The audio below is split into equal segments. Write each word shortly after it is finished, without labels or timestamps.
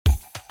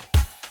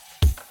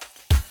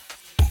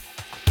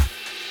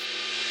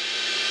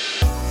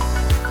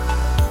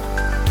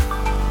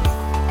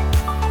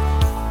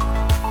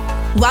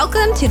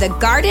Welcome to the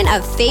Garden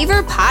of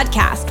Favor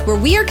podcast, where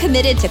we are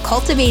committed to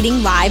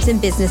cultivating lives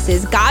and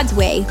businesses God's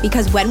way,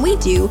 because when we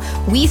do,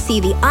 we see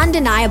the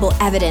undeniable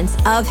evidence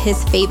of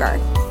His favor.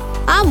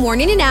 I'm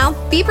warning you now,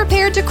 be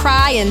prepared to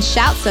cry and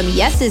shout some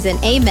yeses and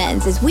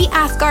amens as we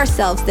ask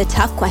ourselves the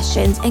tough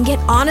questions and get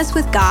honest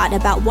with God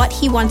about what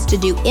He wants to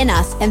do in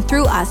us and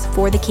through us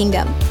for the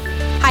kingdom.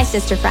 Hi,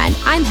 sister friend,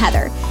 I'm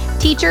Heather.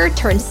 Teacher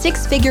turned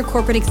six-figure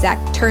corporate exec,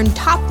 turned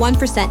top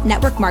 1%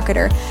 network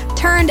marketer,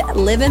 turned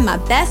living my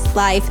best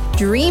life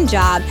dream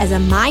job as a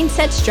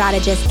mindset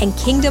strategist and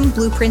kingdom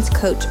blueprints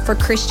coach for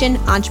Christian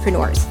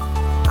entrepreneurs.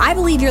 I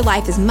believe your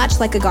life is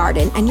much like a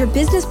garden and your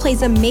business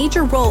plays a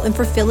major role in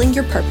fulfilling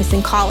your purpose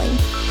and calling.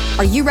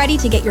 Are you ready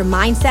to get your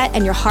mindset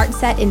and your heart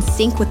set in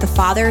sync with the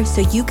Father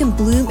so you can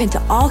bloom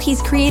into all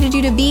He's created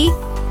you to be?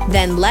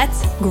 Then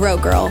let's grow,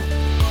 girl.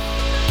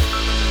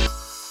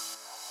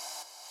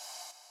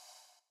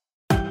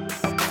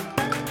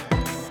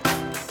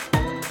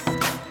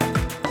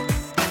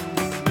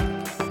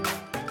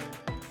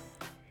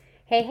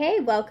 Hey,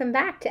 welcome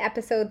back to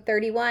episode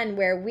 31,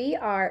 where we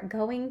are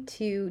going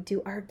to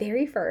do our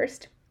very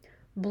first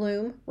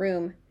Bloom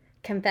Room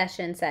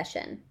confession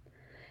session.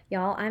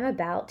 Y'all, I'm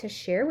about to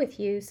share with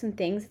you some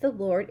things the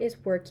Lord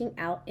is working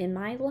out in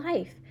my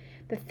life,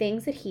 the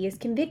things that He is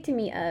convicting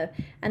me of.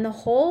 And the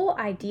whole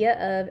idea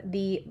of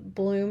the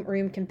Bloom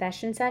Room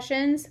confession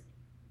sessions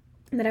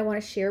that I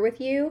want to share with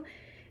you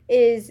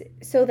is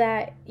so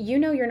that you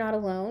know you're not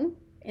alone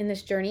in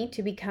this journey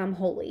to become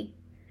holy.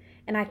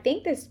 And I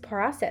think this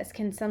process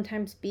can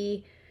sometimes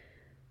be,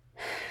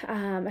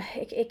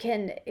 it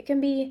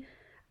can be,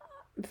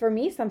 for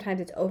me,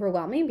 sometimes it's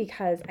overwhelming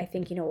because I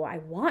think, I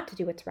want to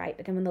do what's right.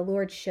 But then when the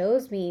Lord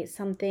shows me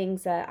some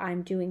things that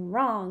I'm doing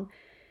wrong,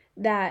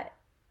 that,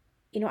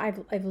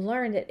 I've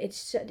learned that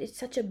it's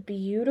such a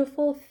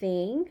beautiful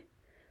thing,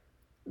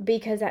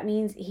 because that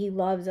means He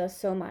loves us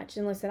so much.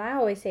 And listen, I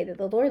always say that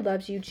the Lord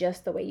loves you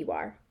just the way you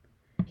are.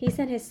 He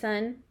sent His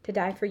Son to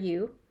die for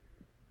you,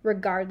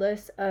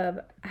 regardless of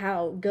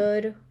how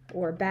good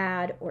or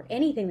bad or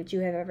anything that you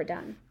have ever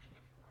done.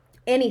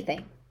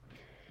 Anything.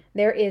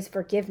 There is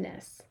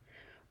forgiveness.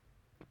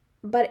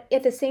 But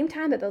at the same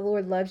time that the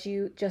Lord loves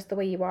you just the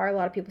way you are, a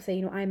lot of people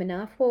say, I'm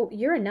enough. Well,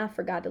 you're enough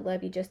for God to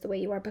love you just the way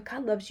you are, but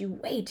God loves you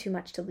way too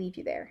much to leave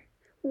you there.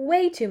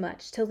 Way too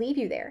much to leave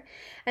you there.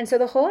 And so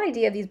the whole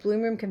idea of these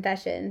Bloom Room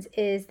confessions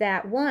is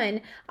that, one,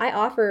 I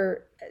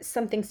offer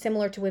something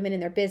similar to women in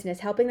their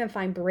business, helping them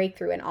find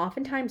breakthrough. And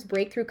oftentimes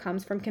breakthrough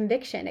comes from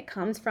conviction. It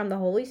comes from the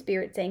Holy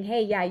Spirit saying,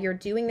 hey, yeah, you're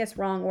doing this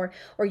wrong,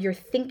 or you're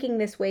thinking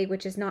this way,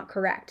 which is not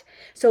correct.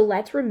 So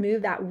let's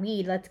remove that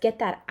weed. Let's get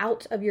that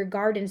out of your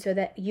garden so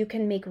that you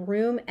can make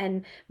room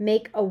and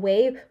make a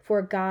way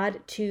for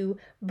God to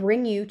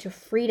bring you to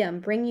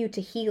freedom, bring you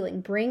to healing,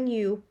 bring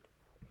you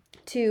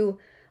to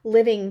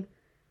living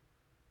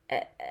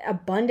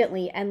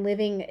abundantly and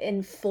living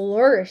in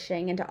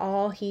flourishing into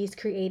all He's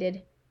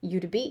created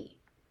you to be.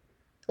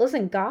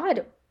 Listen,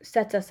 God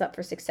sets us up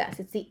for success.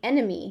 It's the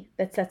enemy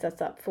that sets us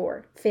up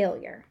for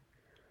failure.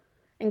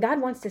 And God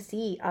wants to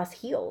see us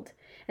healed.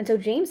 And so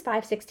James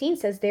 5:16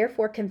 says,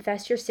 therefore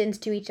confess your sins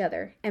to each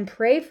other and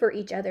pray for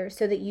each other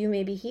so that you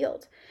may be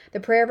healed. The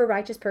prayer of a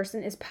righteous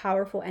person is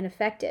powerful and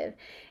effective.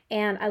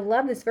 And I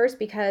love this verse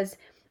because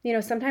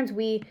sometimes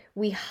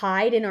we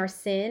hide in our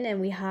sin,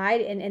 and we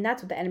hide, and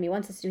that's what the enemy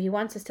wants us to do. He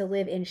wants us to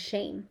live in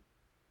shame.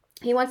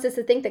 He wants us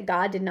to think that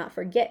God did not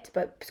forget,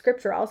 but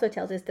Scripture also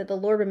tells us that the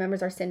Lord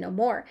remembers our sin no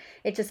more.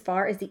 It's as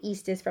far as the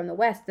east is from the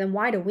west. Then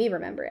why do we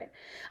remember it?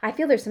 I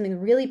feel there's something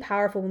really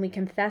powerful when we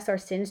confess our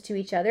sins to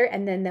each other,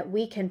 and then that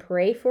we can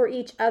pray for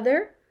each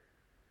other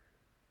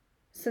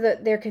so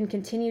that there can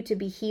continue to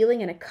be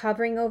healing and a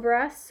covering over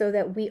us so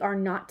that we are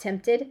not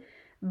tempted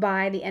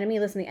by the enemy.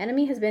 Listen, the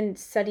enemy has been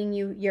studying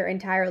you your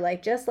entire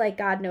life, just like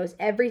God knows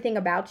everything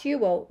about you.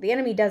 Well, the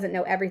enemy doesn't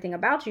know everything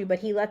about you, but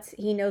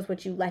he knows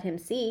what you let him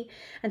see.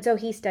 And so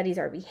he studies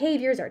our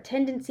behaviors, our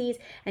tendencies,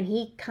 and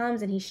he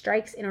comes and he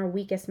strikes in our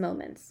weakest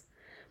moments.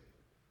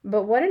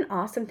 But what an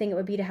awesome thing it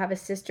would be to have a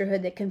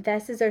sisterhood that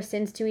confesses our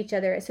sins to each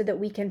other so that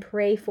we can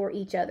pray for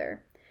each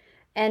other.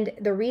 And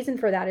the reason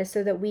for that is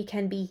so that we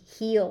can be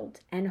healed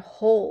and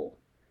whole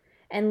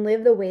and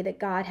live the way that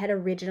God had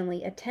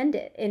originally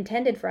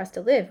intended for us to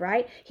live,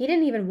 right? He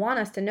didn't even want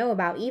us to know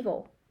about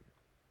evil.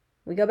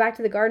 We go back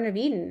to the Garden of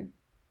Eden.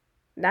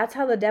 That's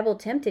how the devil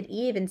tempted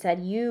Eve and said,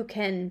 you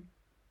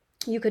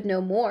could know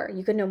more.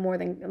 You could know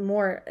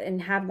more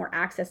and have more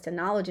access to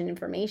knowledge and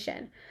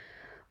information.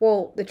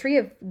 Well, the tree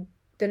of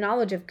the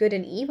knowledge of good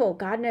and evil,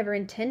 God never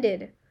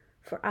intended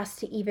for us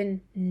to even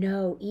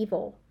know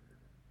evil.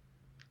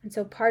 And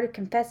so part of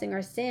confessing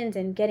our sins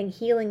and getting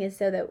healing is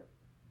so that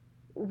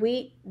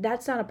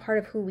that's not a part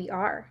of who we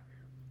are,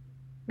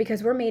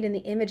 because we're made in the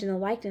image and the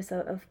likeness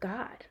of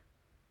God.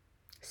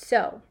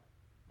 So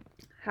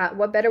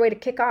what better way to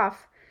kick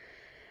off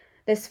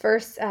this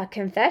first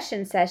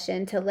confession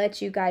session to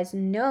let you guys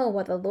know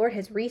what the Lord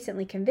has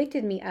recently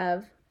convicted me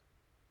of.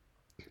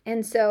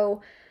 And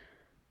so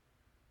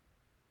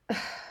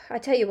I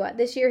tell you what,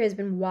 this year has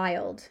been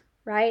wild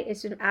right?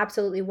 It's just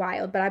absolutely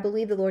wild. But I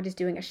believe the Lord is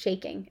doing a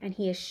shaking, and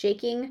he is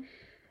shaking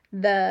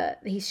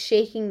he's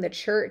shaking the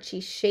church.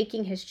 He's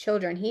shaking his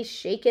children. He's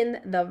shaking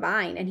the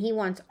vine, and he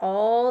wants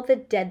all the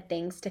dead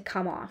things to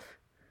come off.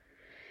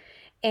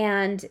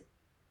 And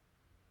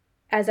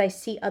as I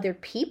see other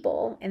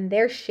people and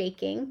they're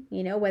shaking,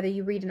 whether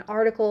you read an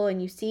article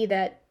and you see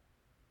that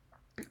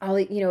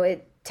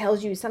it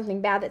tells you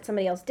something bad that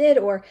somebody else did,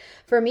 or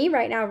for me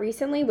right now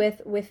recently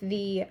with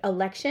the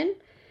election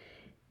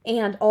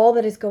and all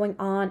that is going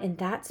on in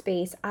that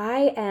space,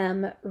 I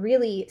am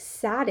really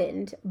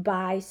saddened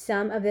by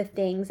some of the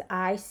things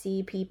I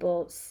see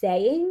people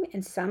saying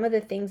and some of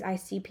the things I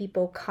see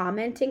people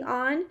commenting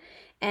on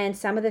and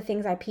some of the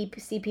things I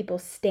see people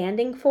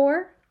standing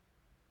for.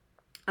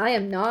 I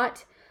am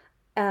not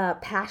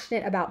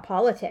passionate about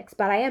politics,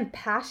 but I am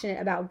passionate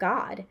about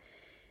God.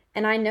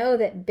 And I know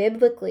that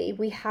biblically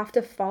we have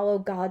to follow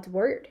God's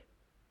word.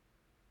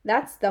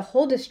 That's the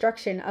whole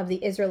destruction of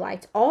the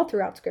Israelites all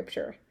throughout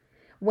Scripture,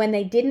 when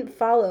they didn't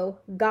follow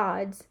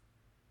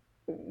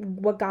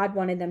what God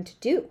wanted them to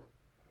do.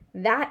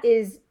 That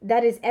is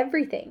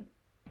everything.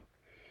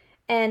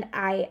 And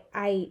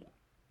I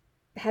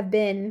have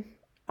been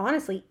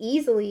honestly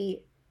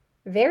easily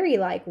very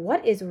like,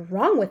 what is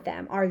wrong with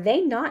them? Are they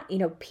not,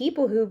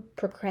 people who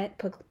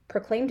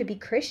proclaim to be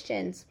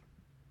Christians?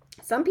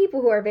 Some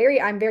people who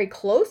I'm very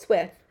close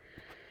with.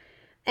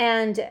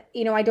 And,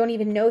 I don't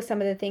even know some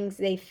of the things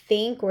they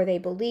think or they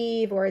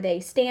believe or they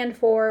stand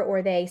for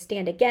or they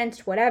stand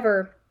against,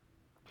 whatever,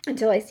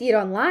 until I see it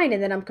online.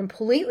 And then I'm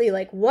completely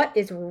like, what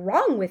is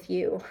wrong with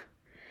you?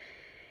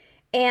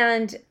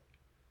 And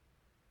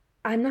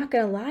I'm not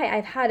going to lie,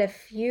 I've had a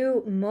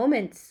few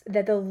moments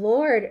that the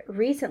Lord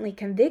recently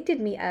convicted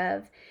me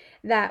of,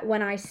 that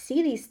when I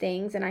see these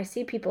things and I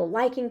see people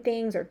liking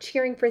things or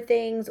cheering for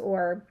things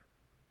or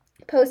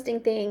posting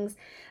things,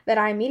 that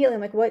I immediately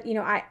am like, what,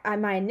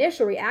 my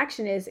initial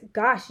reaction is,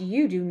 gosh,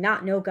 you do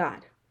not know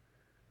God.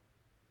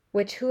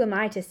 Which, who am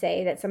I to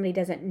say that somebody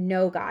doesn't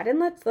know God? And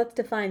let's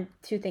define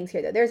two things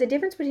here, though. There's a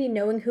difference between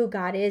knowing who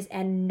God is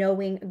and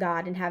knowing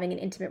God and having an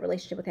intimate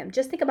relationship with him.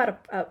 Just think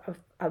about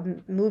a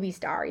movie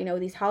star,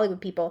 these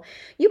Hollywood people.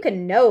 You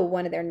can know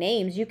one of their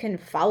names. You can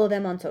follow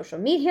them on social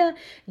media.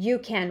 You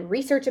can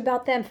research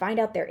about them, find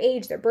out their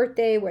age, their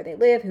birthday, where they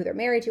live, who they're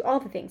married to, all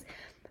the things.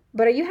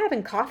 But are you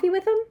having coffee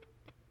with them?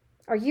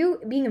 Are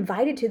you being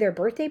invited to their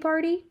birthday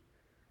party?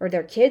 Or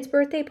their kids'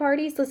 birthday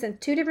parties? Listen,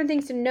 two different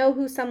things to know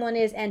who someone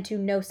is and to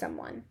know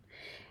someone.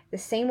 The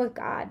same with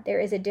God. There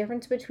is a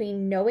difference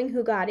between knowing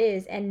who God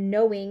is and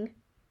knowing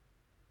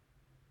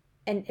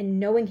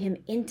him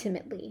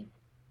intimately.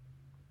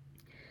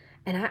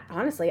 And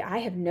I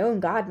have known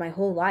God my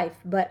whole life,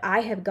 but I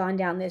have gone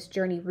down this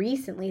journey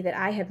recently that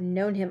I have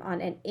known him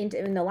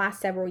in the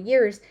last several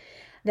years,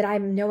 that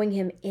I'm knowing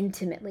him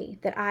intimately,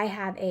 that I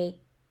have a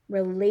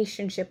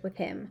relationship with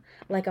him,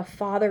 like a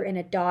father and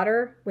a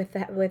daughter with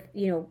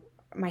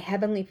my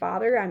heavenly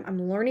Father.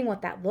 I'm learning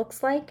what that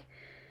looks like,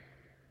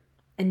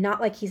 and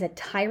not like he's a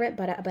tyrant,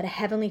 but a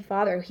heavenly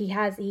Father. He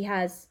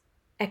has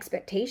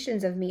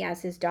expectations of me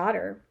as his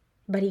daughter,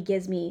 but he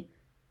gives me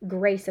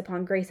grace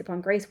upon grace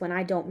upon grace when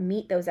I don't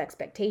meet those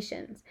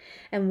expectations.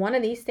 And one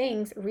of these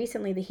things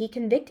recently that he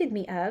convicted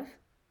me of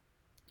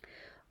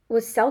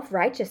was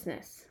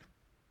self-righteousness.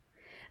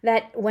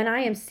 That when I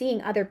am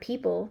seeing other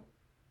people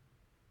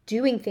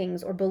doing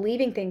things or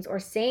believing things or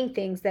saying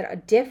things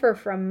that differ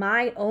from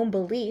my own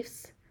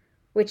beliefs,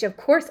 which of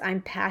course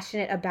I'm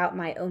passionate about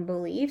my own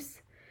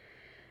beliefs,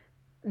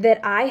 that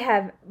I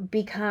have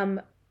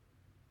become,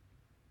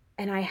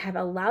 and I have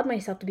allowed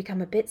myself to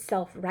become a bit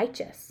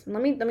self-righteous.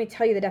 Let me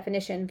tell you the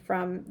definition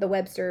from the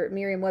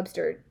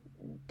Merriam-Webster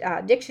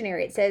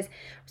dictionary. It says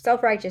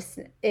self-righteous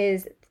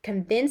is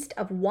convinced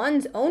of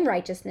one's own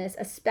righteousness,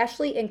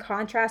 especially in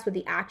contrast with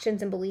the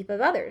actions and belief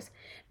of others.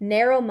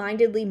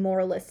 Narrow-mindedly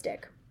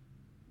moralistic.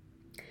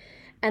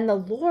 And the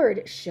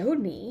Lord showed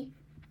me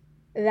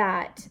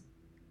that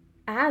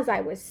as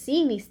I was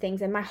seeing these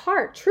things, and my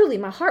heart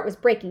was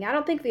breaking. I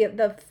don't think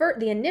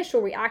the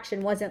initial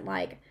reaction wasn't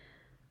like,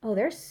 oh,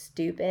 they're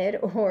stupid,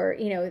 or,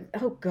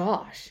 oh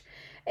gosh.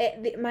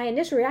 My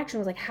initial reaction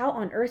was like, how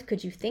on earth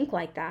could you think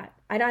like that?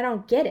 I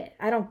don't get it.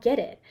 I don't get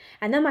it.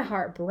 And then my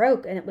heart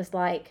broke, and it was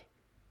like,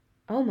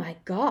 oh my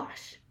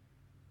gosh,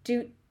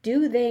 do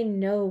they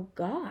know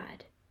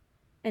God?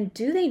 And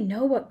do they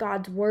know what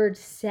God's word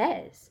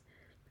says?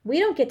 We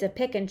don't get to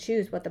pick and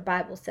choose what the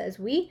Bible says.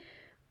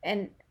 I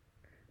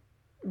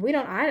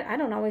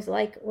don't always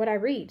like what I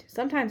read.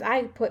 Sometimes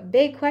I put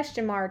big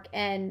question mark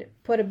and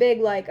put a big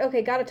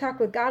okay, got to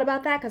talk with God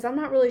about that, because I'm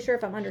not really sure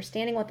if I'm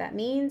understanding what that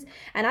means.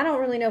 And I don't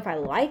really know if I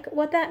like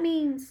what that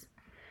means.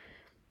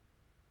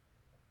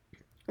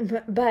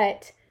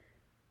 But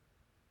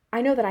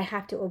I know that I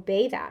have to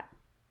obey that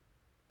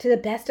to the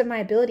best of my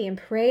ability and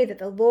pray that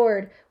the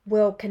Lord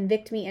will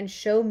convict me and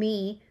show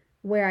me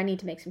where I need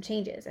to make some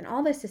changes. And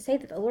all this to say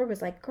that the Lord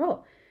was like,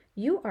 girl,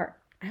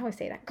 I always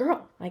say that,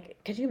 girl.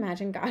 Could you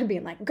imagine God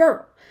being like,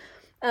 girl?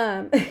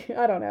 I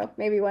don't know.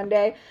 Maybe one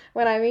day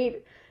when I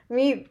meet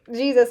meet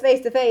Jesus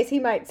face to face, he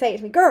might say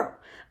to me, girl.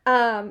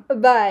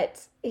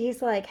 But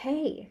he's like,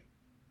 hey,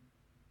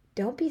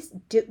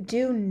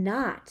 do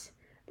not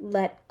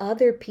let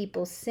other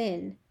people's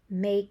sin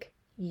make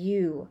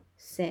you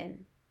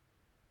sin.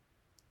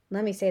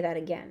 Let me say that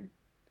again.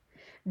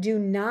 Do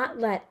not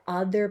let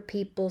other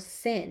people's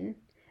sin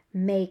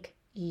make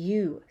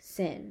you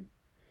sin.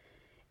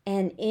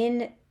 And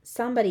in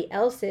somebody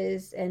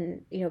else's,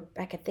 and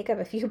I could think of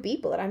a few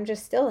people that I'm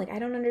just still like, I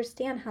don't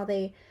understand how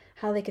they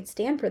could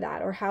stand for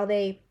that, or how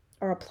they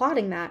are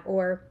applauding that,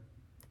 or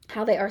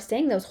how they are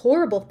saying those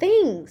horrible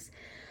things.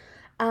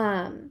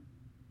 The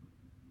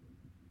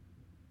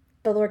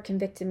Lord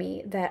convicted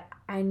me that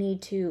I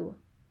need to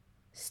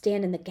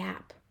stand in the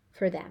gap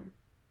for them,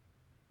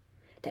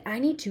 that I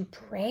need to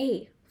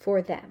pray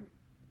for them.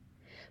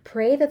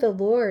 Pray that the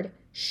Lord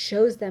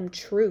shows them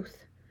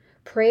truth.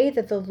 Pray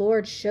that the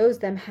Lord shows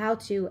them how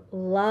to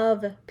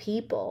love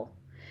people.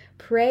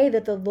 Pray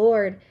that the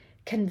Lord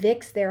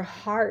convicts their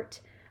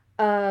heart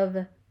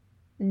of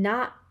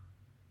not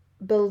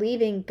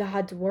believing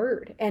God's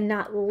word and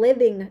not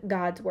living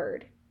God's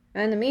word.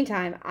 And in the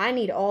meantime, I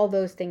need all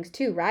those things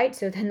too, right?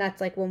 So then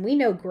that's like, when we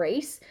know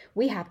grace,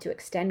 we have to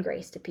extend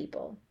grace to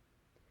people.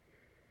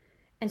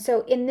 And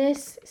so in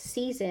this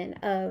season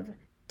of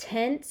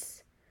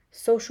tense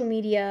social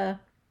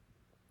media,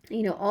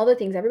 all the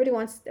things, everybody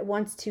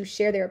wants to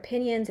share their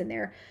opinions and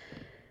their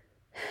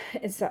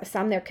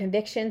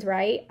convictions,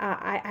 right?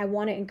 I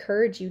want to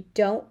encourage you,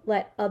 don't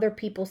let other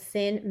people's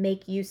sin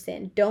make you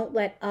sin. Don't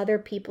let other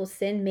people's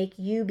sin make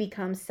you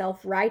become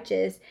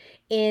self-righteous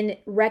in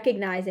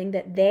recognizing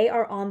that they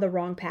are on the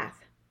wrong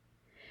path,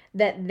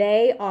 that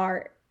they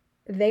are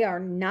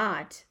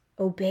not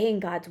obeying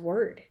God's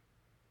word.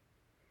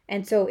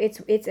 And so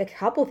it's a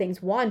couple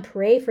things. One,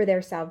 pray for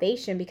their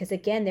salvation, because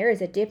again, there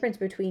is a difference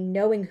between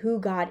knowing who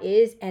God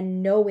is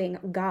and knowing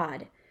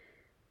God.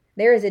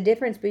 There is a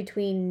difference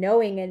between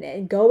knowing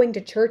and going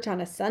to church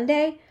on a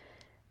Sunday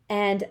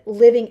and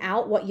living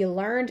out what you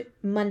learned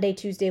Monday,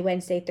 Tuesday,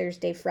 Wednesday,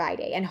 Thursday,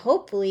 Friday. And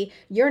hopefully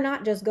you're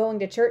not just going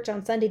to church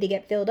on Sunday to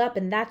get filled up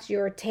and that's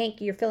your tank,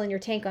 you're filling your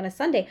tank on a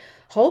Sunday.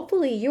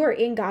 Hopefully you are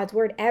in God's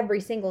word every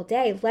single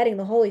day, letting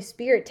the Holy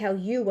Spirit tell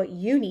you what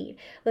you need.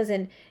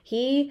 Listen,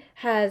 he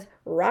has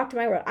rocked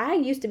my world. I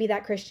used to be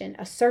that Christian.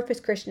 A surface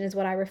Christian is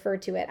what I refer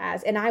to it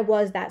as. And I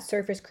was that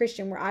surface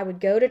Christian where I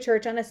would go to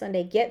church on a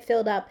Sunday, get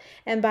filled up,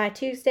 and by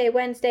Tuesday,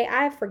 Wednesday,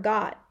 I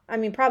forgot. I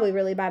mean, probably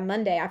really by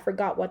Monday, I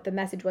forgot what the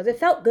message was. It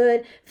felt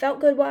good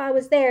while I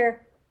was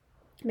there.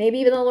 Maybe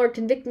even the Lord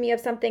convicted me of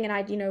something and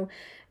I,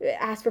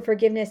 asked for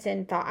forgiveness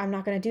and thought, I'm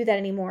not going to do that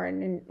anymore.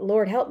 And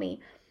Lord, help me.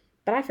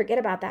 But I forget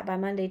about that by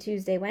Monday,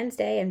 Tuesday,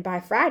 Wednesday. And by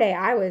Friday,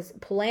 I was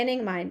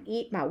planning my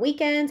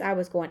weekends. I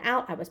was going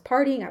out. I was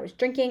partying. I was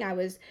drinking. I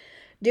was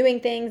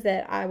doing things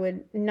that I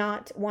would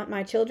not want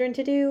my children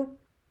to do.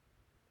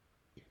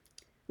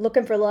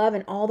 Looking for love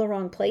in all the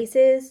wrong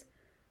places.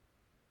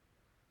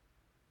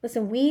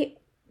 Listen, we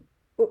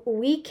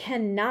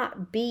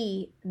cannot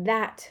be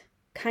that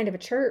kind of a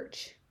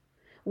church.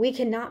 We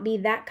cannot be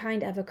that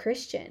kind of a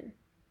Christian.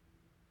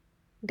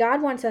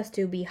 God wants us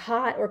to be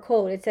hot or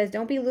cold. It says,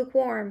 don't be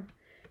lukewarm.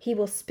 He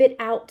will spit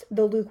out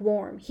the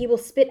lukewarm. He will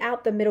spit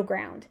out the middle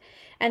ground.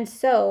 And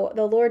so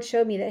the Lord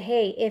showed me that,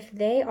 hey, if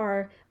they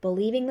are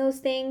believing those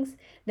things,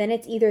 then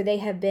it's either they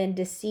have been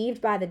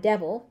deceived by the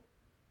devil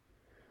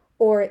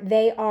or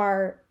they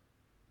are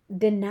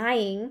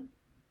denying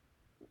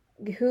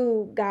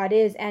who God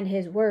is and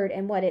his word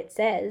and what it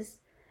says.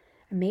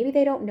 Maybe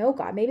they don't know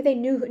God. Maybe they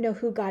know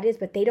who God is,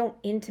 but they don't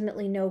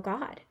intimately know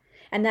God.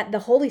 And that the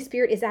Holy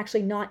Spirit is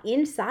actually not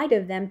inside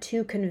of them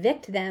to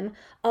convict them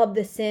of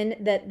the sin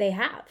that they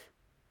have.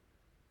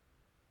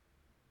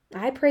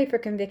 I pray for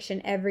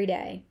conviction every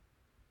day.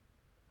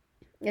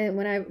 And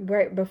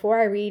before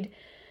I read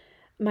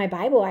my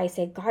Bible, I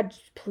say, God,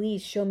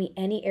 please show me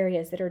any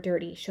areas that are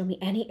dirty. Show me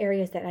any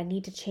areas that I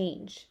need to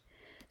change.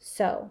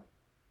 So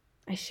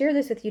I share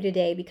this with you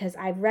today because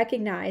I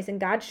recognize, and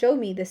God showed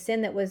me the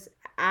sin that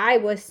I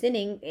was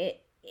sinning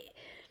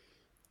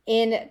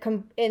in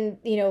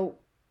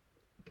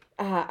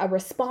a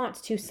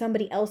response to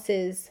somebody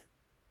else's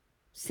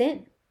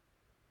sin.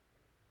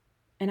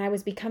 And I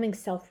was becoming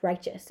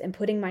self-righteous and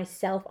putting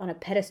myself on a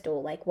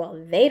pedestal like, well,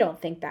 they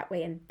don't think that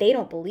way and they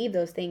don't believe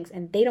those things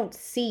and they don't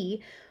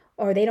see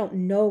or they don't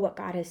know what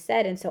God has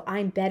said. And so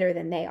I'm better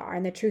than they are.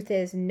 And the truth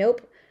is,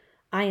 nope,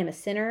 I am a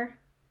sinner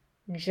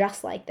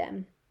just like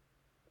them.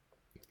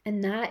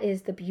 And that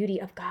is the beauty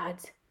of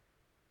God's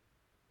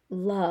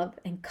love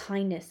and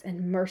kindness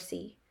and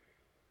mercy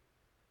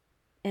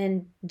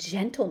and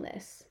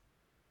gentleness,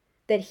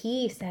 that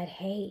he said,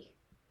 hey,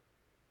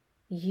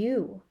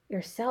 you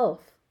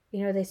yourself,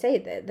 they say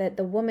that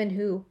the woman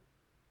who,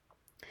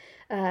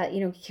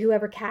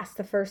 whoever casts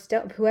the first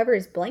stone, whoever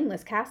is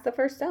blameless, cast the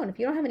first stone. If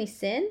you don't have any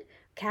sin,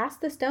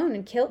 cast the stone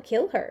and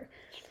kill her.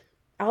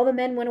 All the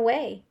men went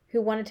away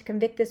who wanted to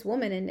convict this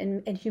woman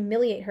and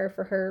humiliate her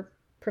for her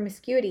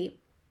promiscuity.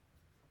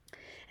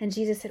 And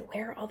Jesus said,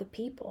 where are all the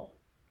people?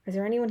 Is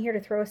there anyone here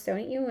to throw a stone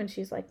at you? And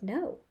she's like,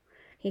 no.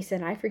 He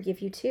said, I forgive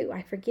you too.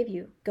 I forgive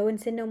you. Go and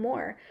sin no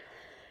more.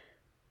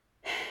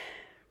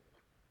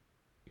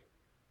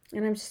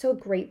 And I'm so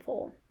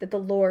grateful that the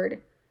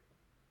Lord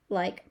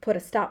put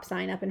a stop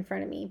sign up in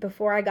front of me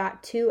before I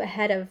got too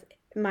ahead of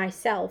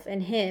myself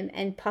and him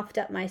and puffed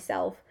up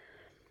myself.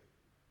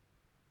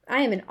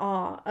 I am in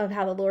awe of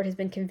how the Lord has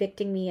been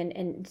convicting me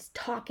and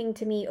talking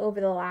to me over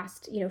the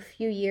last,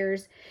 few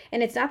years.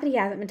 And it's not that he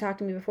hasn't been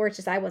talking to me before. It's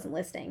just I wasn't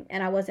listening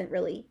and I wasn't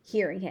really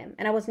hearing him.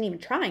 And I wasn't even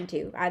trying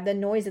to. The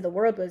noise of the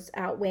world was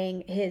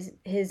outweighing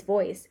his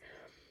voice.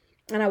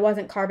 And I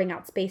wasn't carving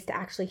out space to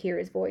actually hear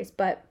his voice.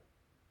 But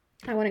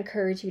I want to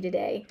encourage you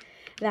today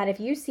that if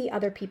you see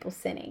other people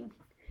sinning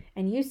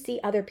and you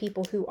see other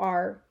people who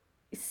are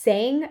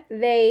saying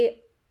they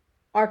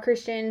are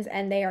Christians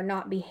and they are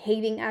not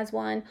behaving as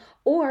one,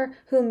 or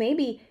who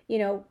maybe,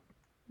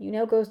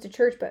 goes to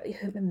church, but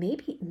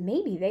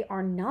maybe they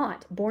are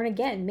not born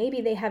again.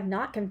 Maybe they have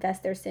not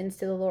confessed their sins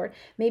to the Lord.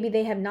 Maybe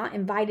they have not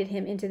invited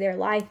him into their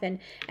life and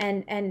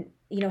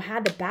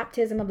had the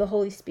baptism of the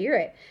Holy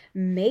Spirit.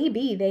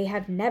 Maybe they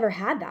have never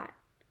had that.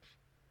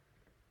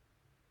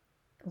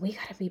 We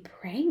got to be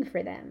praying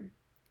for them.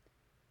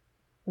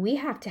 We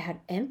have to have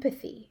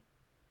empathy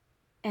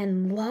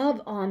and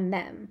love on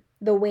them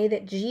the way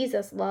that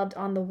Jesus loved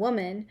on the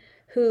woman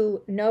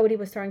who nobody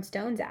was throwing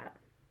stones at.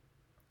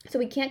 So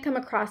we can't come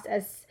across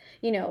as,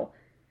 we're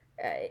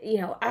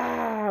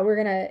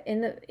gonna,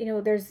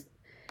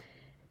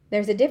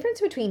 there's a difference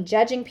between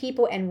judging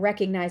people and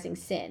recognizing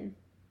sin,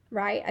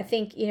 right? I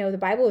think, the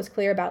Bible is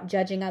clear about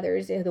judging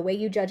others. The way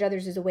you judge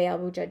others is the way I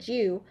will judge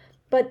you.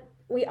 But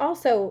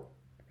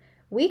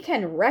we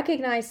can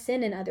recognize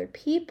sin in other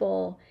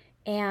people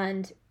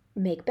and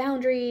make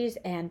boundaries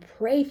and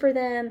pray for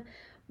them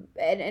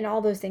and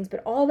all those things.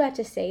 But all that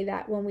to say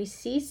that when we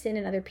see sin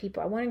in other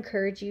people, I want to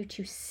encourage you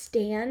to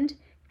stand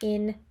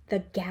in the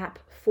gap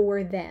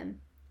for them.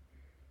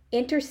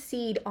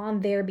 Intercede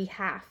on their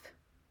behalf.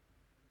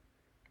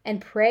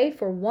 And pray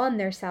for, one,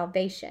 their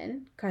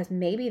salvation, because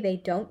maybe they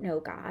don't know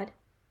God.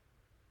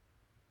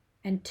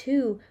 And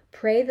two,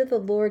 pray that the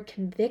Lord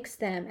convicts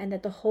them and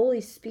that the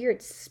Holy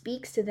Spirit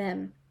speaks to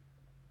them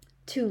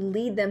to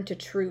lead them to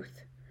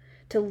truth,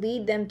 to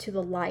lead them to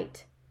the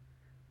light.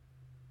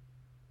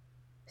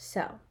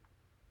 So,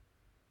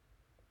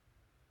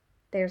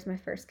 there's my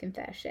first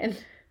confession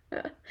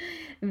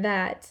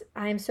that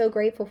I'm so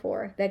grateful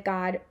for, that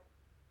God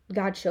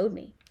showed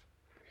me.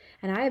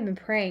 And I have been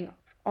praying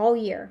all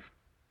year.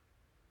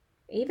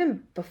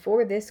 Even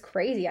before this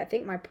crazy, I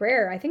think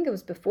it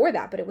was before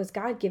that, but it was,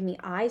 God, give me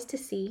eyes to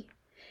see,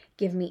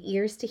 give me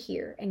ears to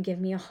hear, and give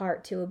me a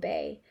heart to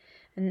obey.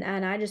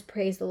 And I just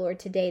praise the Lord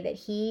today that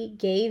he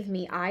gave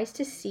me eyes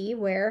to see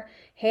where,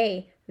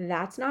 hey,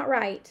 that's not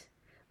right.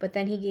 But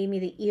then he gave me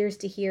the ears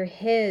to hear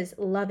his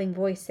loving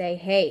voice say,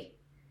 hey,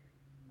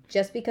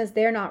 just because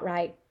they're not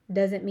right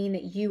doesn't mean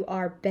that you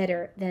are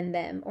better than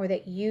them, or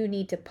that you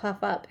need to puff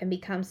up and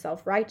become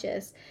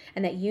self-righteous,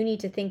 and that you need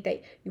to think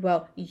that,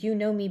 well, you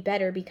know me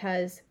better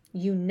because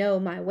you know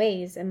my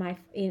ways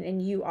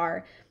and you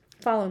are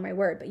following my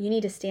word. But you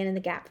need to stand in the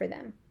gap for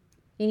them.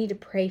 You need to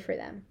pray for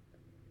them.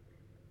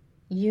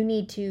 You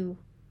need to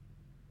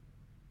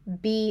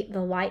be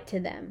the light to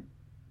them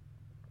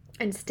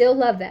and still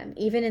love them,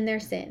 even in their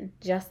sin,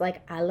 just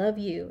like I love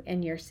you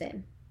in your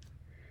sin.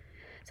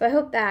 So I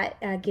hope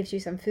that gives you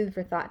some food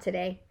for thought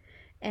today.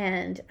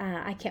 And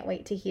I can't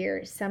wait to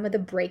hear some of the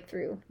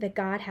breakthrough that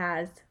God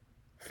has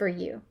for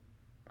you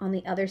on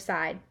the other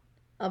side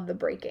of the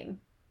breaking.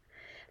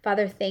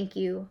 Father, thank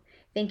you.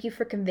 Thank you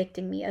for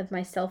convicting me of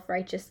my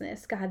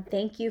self-righteousness. God,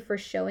 thank you for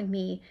showing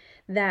me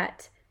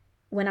that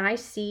when I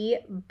see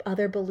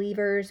other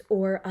believers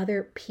or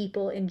other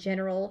people in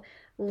general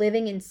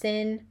living in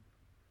sin,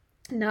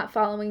 not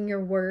following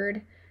your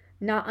word,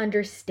 not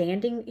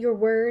understanding your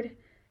word,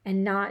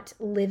 and not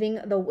living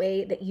the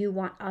way that you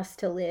want us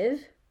to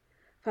live,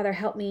 Father,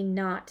 help me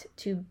not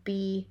to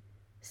be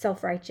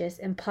self-righteous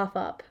and puff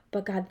up.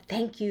 But God,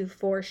 thank you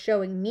for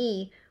showing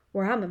me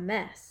where I'm a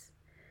mess.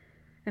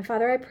 And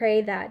Father, I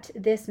pray that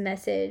this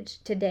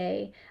message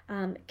today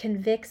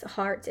convicts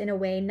hearts in a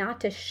way not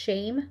to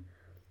shame,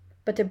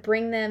 but to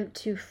bring them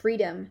to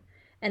freedom,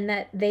 and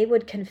that they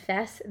would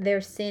confess their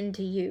sin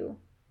to you.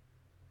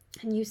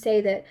 And you say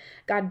that,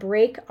 God,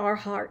 break our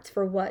hearts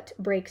for what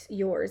breaks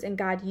yours. And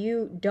God,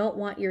 you don't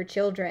want your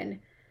children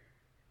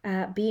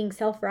being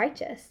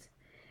self-righteous.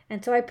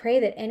 And so I pray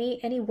that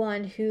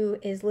anyone who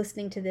is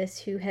listening to this,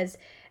 who has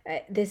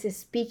this is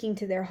speaking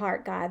to their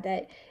heart, God,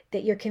 that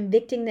you're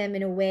convicting them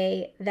in a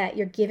way that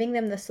you're giving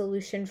them the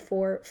solution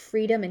for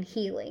freedom and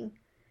healing,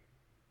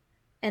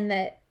 and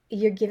that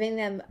you're giving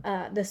them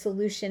the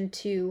solution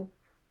to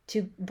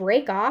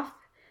break off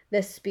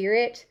the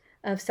spirit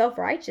of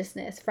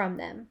self-righteousness from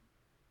them,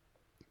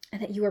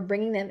 and that you are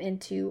bringing them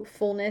into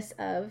fullness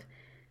of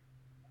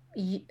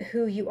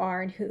who you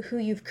are and who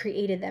you've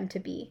created them to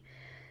be.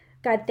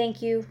 God,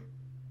 thank you.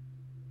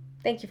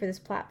 Thank you for this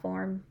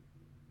platform.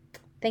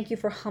 Thank you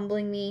for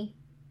humbling me.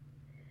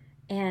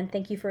 And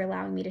thank you for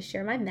allowing me to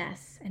share my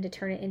mess and to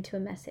turn it into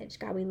a message.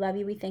 God, we love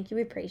you. We thank you.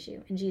 We praise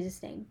you. In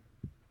Jesus' name,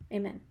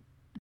 Amen.